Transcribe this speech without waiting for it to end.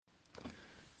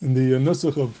In the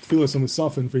Nusach of Tfilas and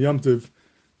Musafin for Yom Tov,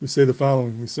 we say the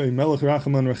following. We say, Melech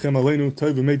Rachaman Rachem Aleinu,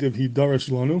 Tov V'Meitiv Hi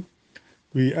Darash Lanu.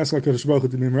 We ask HaKadosh Baruch Hu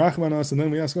to be Merachman us, and then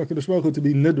we ask HaKadosh Baruch Hu to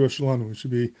be Nidrash Lanu. It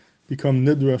should become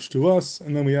Nidrash to us,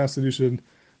 and then we ask that he should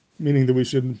build a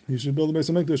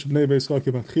Beis HaMikdash, Bnei Beis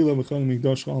Chakim Atchila, V'chon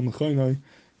Mikdash Chal Mechonai,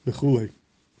 V'chulei.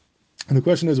 And the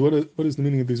question is, what is the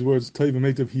meaning of these words? Tov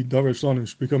V'Meitiv Hi Darash Lanu. It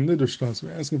should become Nidrash to us.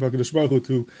 We're asking HaKadosh Baruch Hu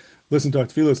to listen to our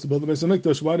tefillas, to build the Beis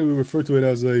HaMikdash. Why do we refer to it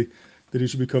as that he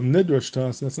should become Nidrash to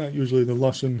us? That's not usually the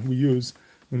lashon we use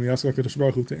when we ask HaKadosh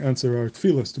Baruch Hu to answer our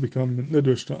tefillas, to become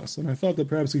Nidrash to us. And I thought that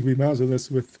perhaps he could be mazal this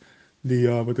with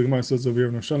what the Gemara says over here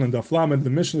in Rosh Hashana and Daf Lamed.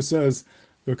 The Mishnah says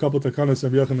there are a couple of takanas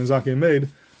Rabbi Yochanan and Zakkai made,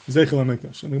 Zeichel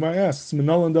HaMikdash. And the Gemara asks,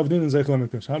 Menalon Da'vdinן Zeichel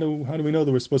HaMikdash. How do we know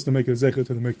that we're supposed to make a zeichel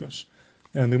to the Mikdash?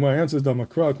 And the Gemara answers,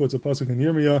 Damakra quotes a pasuk in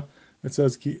Yirmiyah. It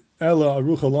says, Ki Ela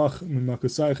Arucha Lach Min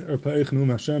Makusayich Erpaich Num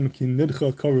Hashem Ki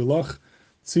Nidcha Karu Lach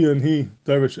Tzion Hi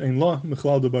Darish Ein La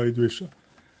Mechlal D'Bai Drisha.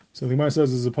 So the Gemara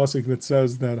says there's a pasuk that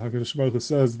says that HaKadosh Baruch Hu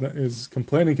says that is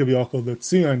complaining to Yachol that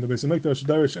Tzion, the Beis HaMikdash,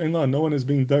 Darish Ein La, no one is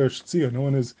being Darish Tzion, no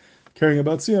one is caring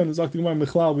about Tzion. As Dr. Gemara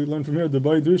Mechlal, we learn from here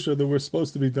D'Bai Drisha that we're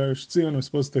supposed to be Darish Tzion, we're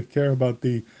supposed to care about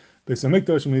the Beis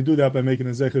HaMikdash, and we do that by making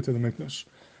a zecher to the Mikdash.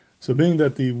 So being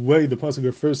that the way the pasuk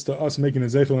refers to us making a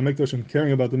zeichel HaMikdash and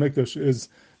caring about the Mikdash is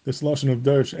this lashon of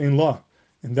Darish Ein La,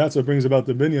 and that's what brings about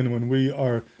the binyan when we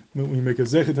make a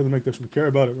zeichel to the Mikdash, we care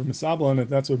about it, we're misabel on it,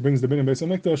 that's what brings the binyan Beis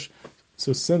HaMikdash.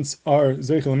 So since our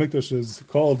zeichel HaMikdash is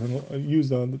called and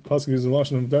used on the pasuk uses the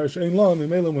lashon of Darish Ein La, and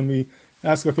when we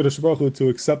ask HaKadosh Baruch Hu to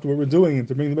accept what we're doing and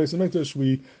to bring the Beis HaMikdash,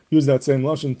 we use that same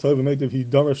lashon, Tov V'Meitiv Hi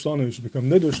Darash Lanu. It should become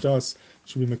Nidrash to us, it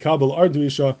should be Mekabel our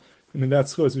Drisha. And in that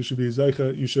schus, you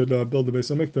should build the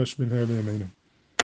Beis HaMikdash b'mher b'yameinu.